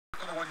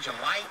circle the ones you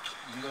like.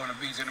 You can go in,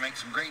 he's going to make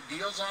some great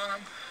deals on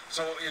them.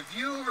 So if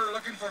you are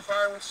looking for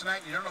fireworks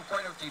tonight, you don't know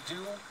quite what to do,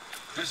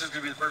 this is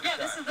going to be the perfect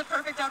time. This is the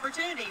perfect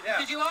opportunity.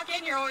 Because you walk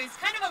in, you're always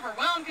kind of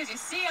overwhelmed because you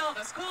see all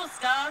this cool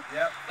stuff.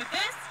 But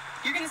this,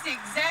 you're going to see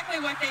exactly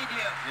what they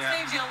do.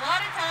 Saves you a lot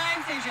of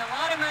time, saves you a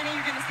lot of money.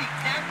 You're going to see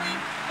exactly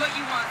what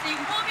you want. So you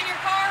can pull up in your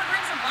car,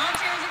 bring some lawn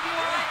chairs if you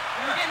want.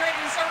 We're getting ready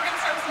to start. We're going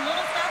to start with some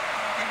little stuff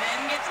and then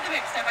get to the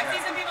big stuff. I see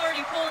some people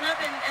already pulling up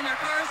in their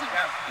cars and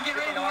get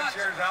ready to watch.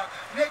 Chairs out.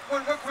 Nick,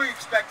 what can we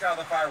expect out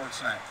of the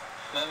fireworks tonight?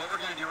 Well, what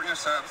we're going to do, we're going to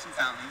start out with some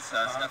fountains,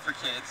 stuff for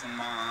kids and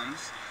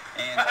moms.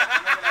 And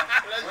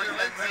we're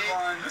going to move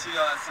on to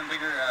some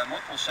bigger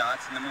multiple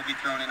shots, and then we'll be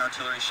throwing in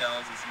artillery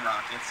shells and some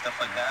rockets, stuff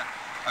like that.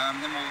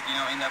 Then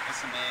we'll end up with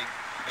some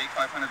big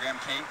 500-gram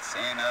cakes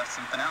and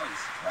some finales.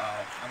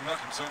 Wow, I'm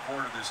looking so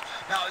forward to this.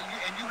 Now,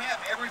 you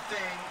have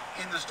everything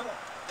in the store.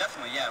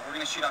 Definitely, yeah. We're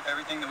going to shoot off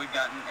everything that we've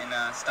gotten in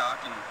stock,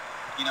 and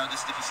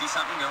just if you see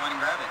something, go in and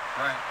grab it.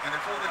 Right. And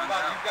the cool thing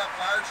about it, you've got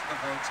flyers for the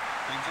folks.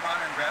 You can come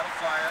out and grab a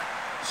flyer,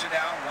 sit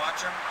down,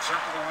 watch them,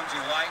 circle the ones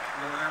you like,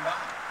 go over there and buy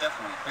them.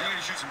 Definitely. And you're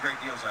going to shoot some great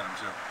deals on them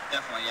too.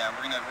 Definitely, yeah.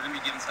 We're gonna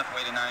be giving stuff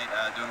away tonight,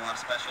 doing a lot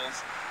of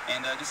specials,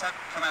 and just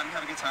come out and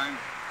have a good time,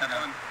 have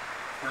fun.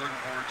 We're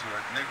looking forward to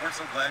it. Nick, we're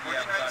so glad you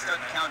have We're getting ready to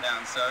start the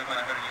countdown, so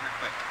everybody better get here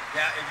quick.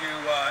 Yeah, if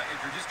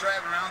you're just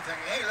driving around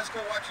thinking, hey, let's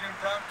go watch an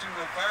impromptu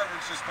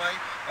fireworks display,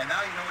 and now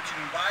you know what you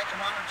can buy,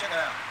 come on and check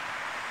it out.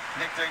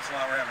 Nick, thanks a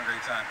lot. We're having a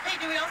great time.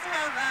 Hey, do we also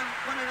have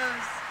one of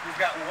those? We've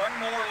got one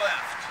more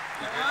left.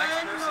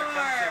 One more.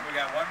 We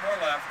got one more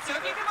left. So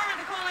if you come over to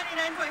the Cool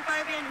 99.5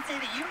 band and say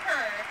that you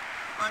heard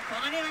on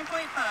Cool 99.5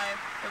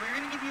 that we were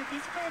going to give you a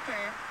piece of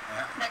paper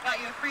that got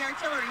you a free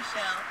artillery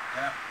shell.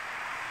 Yeah.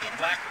 The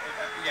black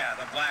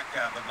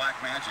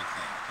magic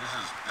thing. This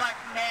is black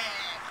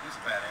magic. This is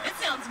badass. It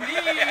sounds mean.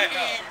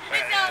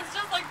 It sounds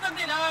just like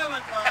something I would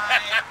like.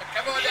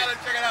 Come on down and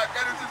check it out.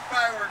 Gunners and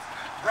Fireworks.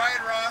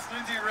 Brian Ross,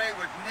 Lindsay Ray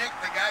with Nick,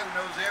 the guy who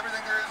knows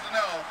everything there is to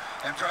know.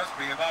 And trust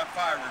me, about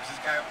fireworks, this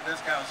guy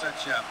will set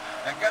you up.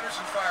 And Gunners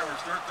and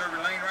Fireworks, North Third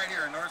Lane right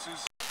here in North Sioux.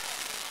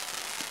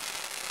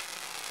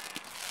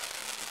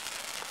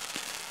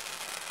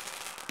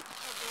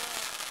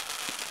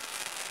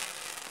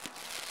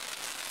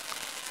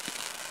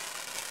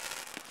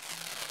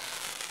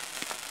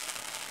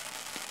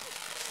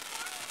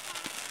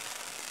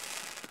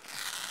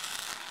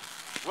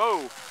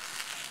 Whoa.